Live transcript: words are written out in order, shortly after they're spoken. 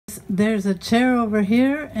There's a chair over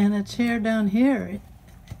here and a chair down here.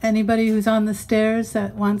 Anybody who's on the stairs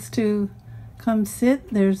that wants to come sit,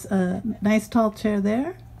 there's a nice tall chair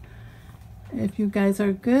there. If you guys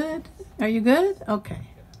are good. Are you good? Okay.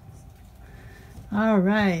 All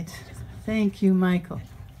right. Thank you, Michael.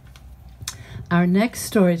 Our next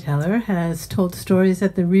storyteller has told stories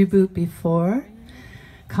at the Reboot before.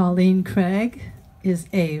 Colleen Craig is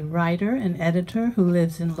a writer and editor who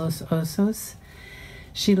lives in Los Osos.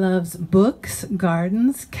 She loves books,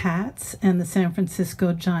 gardens, cats, and the San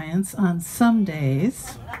Francisco Giants on some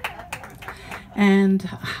days, and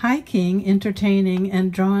hiking, entertaining,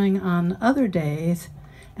 and drawing on other days,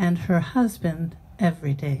 and her husband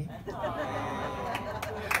every day.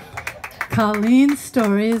 Colleen's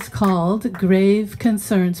story is called Grave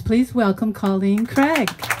Concerns. Please welcome Colleen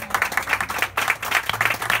Craig.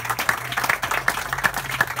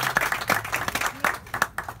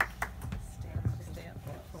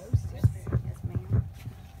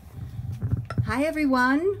 Hi,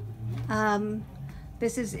 everyone.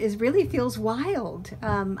 This is really feels wild.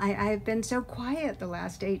 I've been so quiet the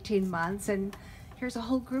last 18 months, and here's a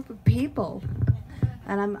whole group of people,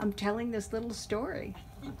 and I'm telling this little story.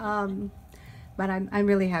 But I'm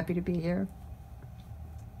really happy to be here.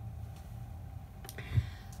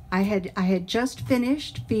 I had just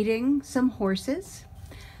finished feeding some horses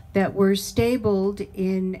that were stabled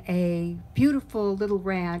in a beautiful little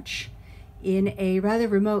ranch in a rather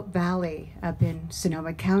remote valley up in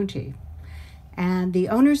Sonoma County. And the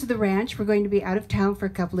owners of the ranch were going to be out of town for a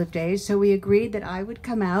couple of days, so we agreed that I would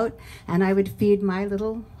come out and I would feed my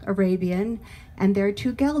little Arabian and their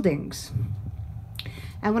two geldings.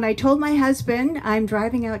 And when I told my husband I'm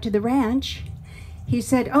driving out to the ranch, he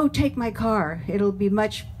said, "Oh, take my car. It'll be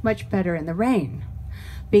much, much better in the rain,"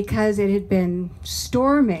 because it had been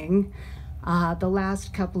storming the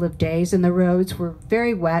last couple of days, and the roads were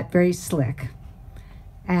very wet, very slick.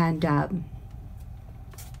 And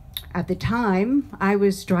at the time, I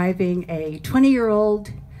was driving a 20-year-old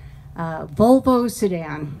Volvo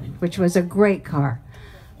sedan, which was a great car.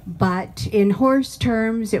 But in horse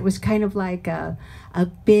terms, it was kind of like a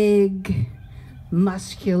big,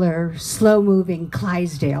 muscular, slow-moving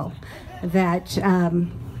Clydesdale that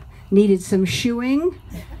needed some shoeing.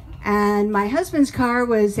 And my husband's car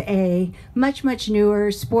was a much, much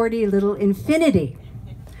newer, sporty little Infiniti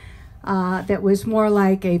that was more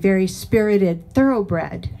like a very spirited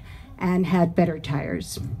thoroughbred and had better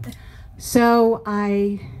tires. So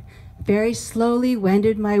I very slowly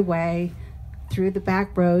wended my way through the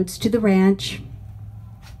back roads to the ranch,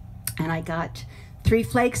 and I got 3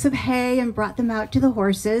 flakes of hay and brought them out to the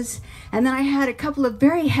horses. And then I had a couple of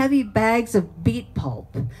very heavy bags of beet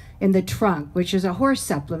pulp in the trunk, which is a horse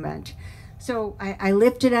supplement. So I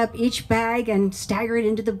lifted up each bag and staggered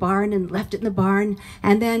into the barn and left it in the barn.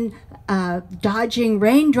 And then dodging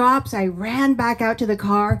raindrops, I ran back out to the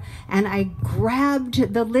car and I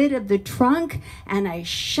grabbed the lid of the trunk and I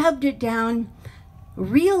shoved it down,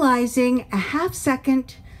 realizing a half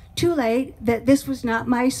second too late that this was not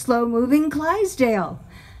my slow-moving Clydesdale.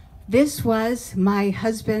 This was my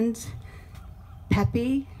husband's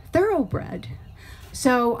peppy thoroughbred.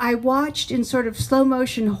 So I watched in sort of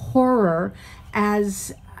slow-motion horror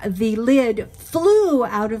as the lid flew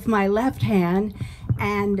out of my left hand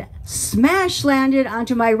and smash landed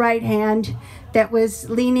onto my right hand that was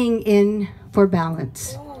leaning in for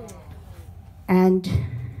balance. And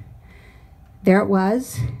there it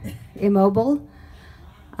was, immobile.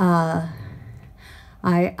 I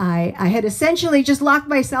had essentially just locked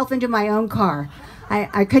myself into my own car.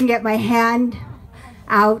 I couldn't get my hand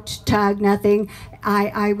out, tug, nothing.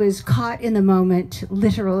 I was caught in the moment,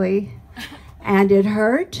 literally, and it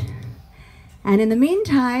hurt. And in the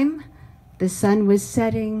meantime, the sun was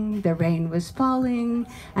setting, the rain was falling,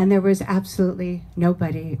 and there was absolutely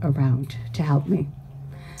nobody around to help me.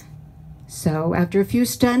 So after a few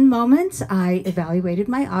stunned moments, I evaluated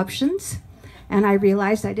my options, and I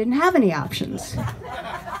realized I didn't have any options.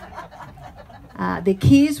 The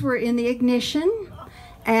keys were in the ignition,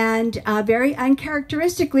 and very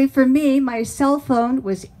uncharacteristically for me, my cell phone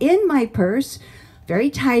was in my purse very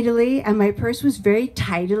tidily, and my purse was very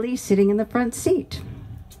tidily sitting in the front seat.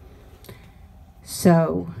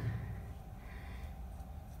 So,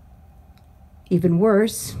 even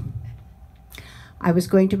worse, I was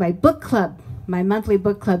going to my book club, my monthly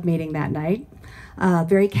book club meeting that night. A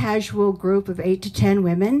very casual group of 8 to 10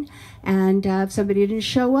 women, and if somebody didn't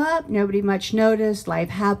show up, nobody much noticed, life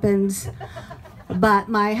happens. But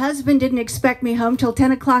my husband didn't expect me home till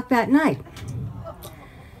 10 o'clock that night,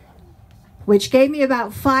 which gave me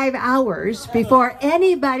about 5 hours before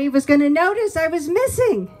anybody was going to notice I was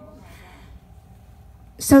missing.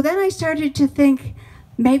 So then I started to think,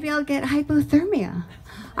 maybe I'll get hypothermia.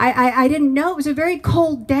 I didn't know. It was a very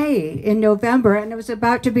cold day in November, and it was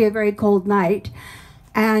about to be a very cold night.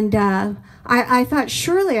 And I thought,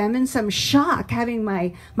 surely I'm in some shock, having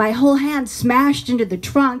my whole hand smashed into the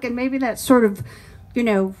trunk, and maybe that sort of,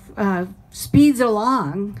 speeds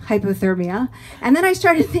along hypothermia. And then I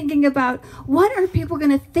started thinking about, what are people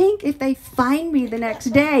going to think if they find me the next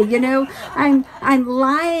day? I'm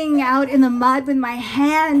lying out in the mud with my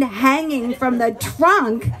hand hanging from the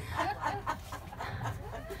trunk.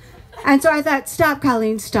 And so I thought, stop,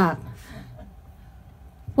 Colleen, stop.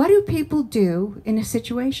 What do people do in a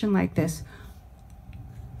situation like this?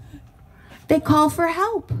 They call for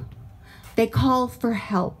help. They call for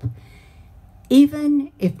help.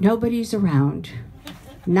 Even if nobody's around.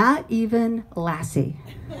 Not even Lassie.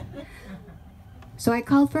 So I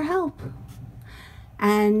called for help.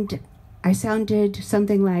 And I sounded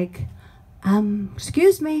something like,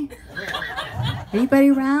 excuse me.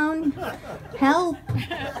 Anybody around? Help.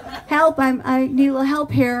 Help, I need a little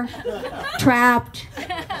help here. Trapped.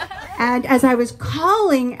 And as I was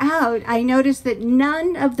calling out, I noticed that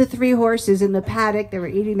none of the 3 horses in the paddock that were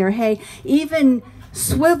eating their hay even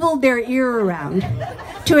swiveled their ear around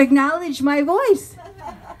to acknowledge my voice.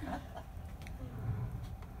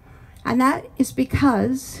 And that is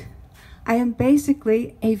because I am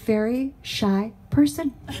basically a very shy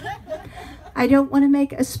person. I don't want to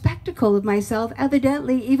make a spectacle of myself,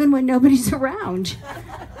 evidently, even when nobody's around.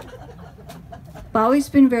 I've always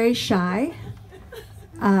been very shy.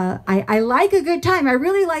 I like a good time. I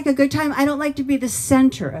really like a good time. I don't like to be the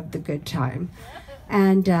center of the good time.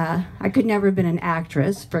 And I could never have been an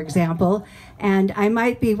actress, for example. And I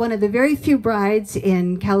might be one of the very few brides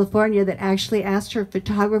in California that actually asked her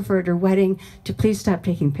photographer at her wedding to please stop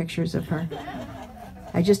taking pictures of her.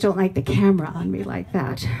 I just don't like the camera on me like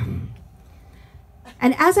that.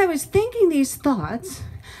 And as I was thinking these thoughts,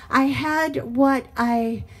 I had what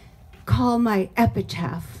I call my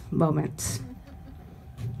epitaph moments.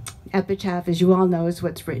 Epitaph, as you all know, is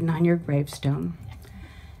what's written on your gravestone.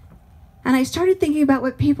 And I started thinking about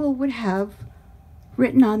what people would have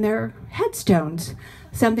written on their headstones.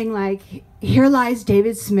 Something like, here lies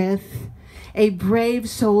David Smith, a brave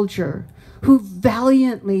soldier who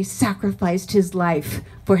valiantly sacrificed his life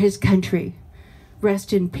for his country.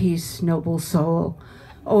 Rest in peace, noble soul.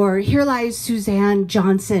 Or here lies Suzanne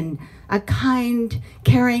Johnson, a kind,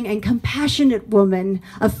 caring, and compassionate woman,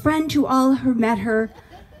 a friend to all who met her,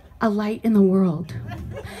 a light in the world.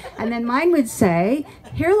 And then mine would say,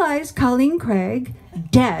 here lies Colleen Craig,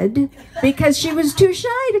 dead, because she was too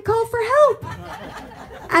shy to call for help.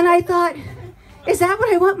 And I thought, is that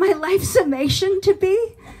what I want my life summation to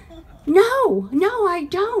be? No, I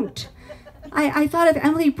don't. I thought of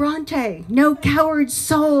Emily Bronte, no coward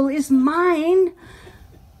soul is mine.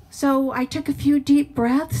 So I took a few deep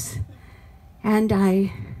breaths, and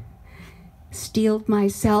I steeled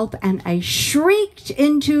myself, and I shrieked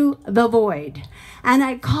into the void. And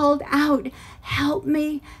I called out, help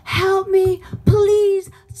me, please,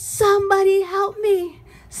 somebody help me,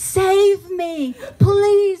 save me,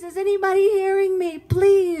 please, is anybody hearing me,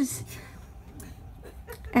 please?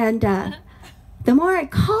 And the more I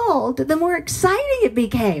called, the more exciting it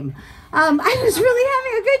became. I was really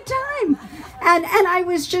having a good time. And I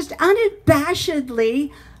was just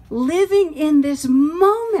unabashedly living in this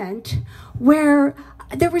moment where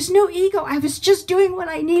there was no ego. I was just doing what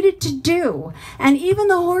I needed to do. And even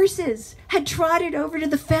the horses had trotted over to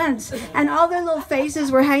the fence, and all their little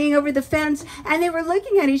faces were hanging over the fence, and they were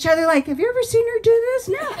looking at each other like, have you ever seen her do this?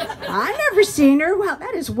 No, I've never seen her. Well,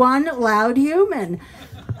 that is one loud human.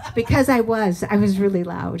 Because I was really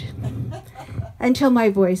loud until my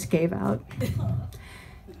voice gave out.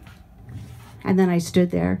 And then I stood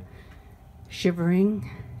there shivering,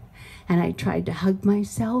 and I tried to hug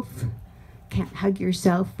myself. Can't hug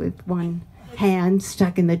yourself with one hand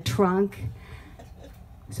stuck in the trunk.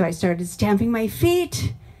 So I started stamping my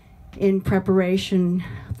feet in preparation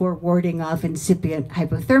for warding off incipient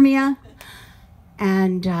hypothermia.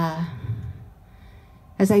 And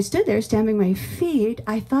as I stood there stamping my feet,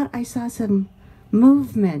 I thought I saw some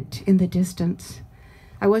movement in the distance.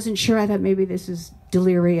 I wasn't sure. I thought maybe this is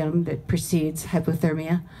delirium that precedes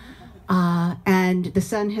hypothermia. And the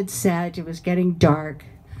sun had set. It was getting dark.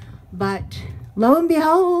 But lo and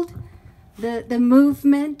behold, the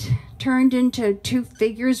movement turned into 2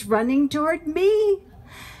 figures running toward me.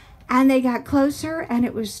 And they got closer, and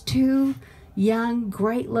it was 2 young,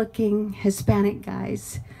 great-looking Hispanic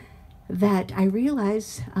guys that I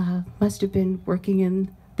realized must have been working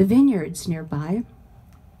in the vineyards nearby.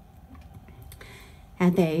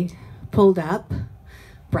 And they pulled up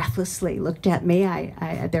breathlessly looked at me.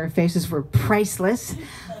 Their faces were priceless.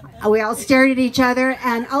 We all stared at each other,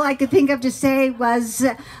 and all I could think of to say was,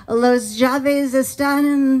 "Los llaves están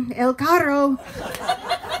en el carro."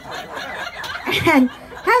 And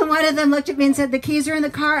one of them looked at me and said, "The keys are in the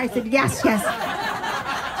car?" I said, "Yes, yes."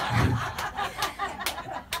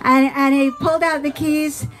 And he pulled out the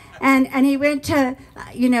keys, and he went to,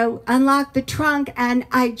 unlock the trunk, and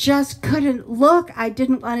I just couldn't look. I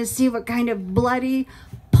didn't want to see what kind of bloody,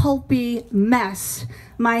 pulpy mess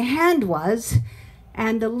my hand was.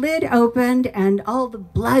 And the lid opened, and all the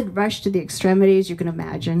blood rushed to the extremities, you can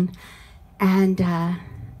imagine. And I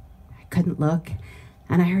couldn't look.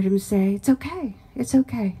 And I heard him say, "It's okay, it's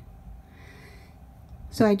okay."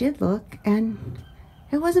 So I did look, and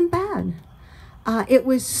it wasn't bad. It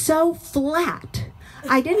was so flat.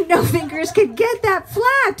 I didn't know fingers could get that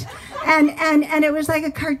flat. And it was like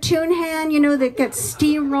a cartoon hand, that gets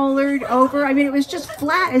steamrollered over. I mean, it was just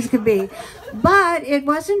flat as could be. But it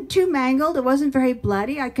wasn't too mangled. It wasn't very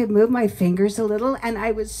bloody. I could move my fingers a little, and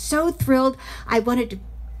I was so thrilled. I wanted to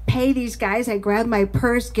pay these guys. I grabbed my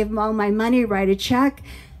purse, give them all my money, write a check.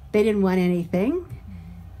 They didn't want anything.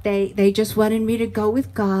 They just wanted me to go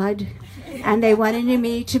with God, and they wanted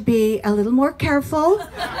me to be a little more careful.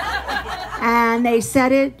 And they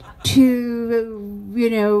said it to,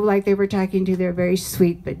 like they were talking to their very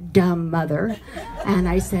sweet but dumb mother. And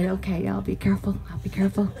I said, "Okay, I'll be careful, I'll be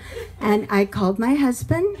careful." And I called my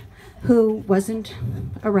husband, who wasn't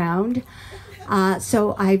around.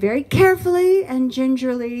 So I very carefully and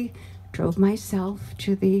gingerly drove myself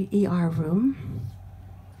to the ER room.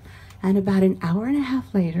 And about an hour and a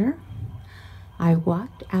half later, I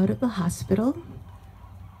walked out of the hospital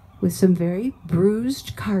with some very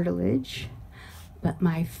bruised cartilage, but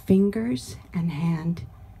my fingers and hand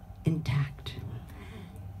intact.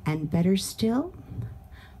 And better still,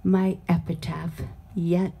 my epitaph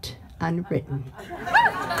yet unwritten.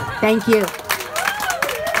 Thank you.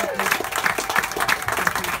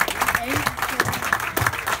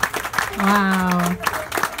 Wow.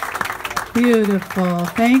 Beautiful.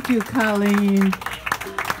 Thank you, Colleen.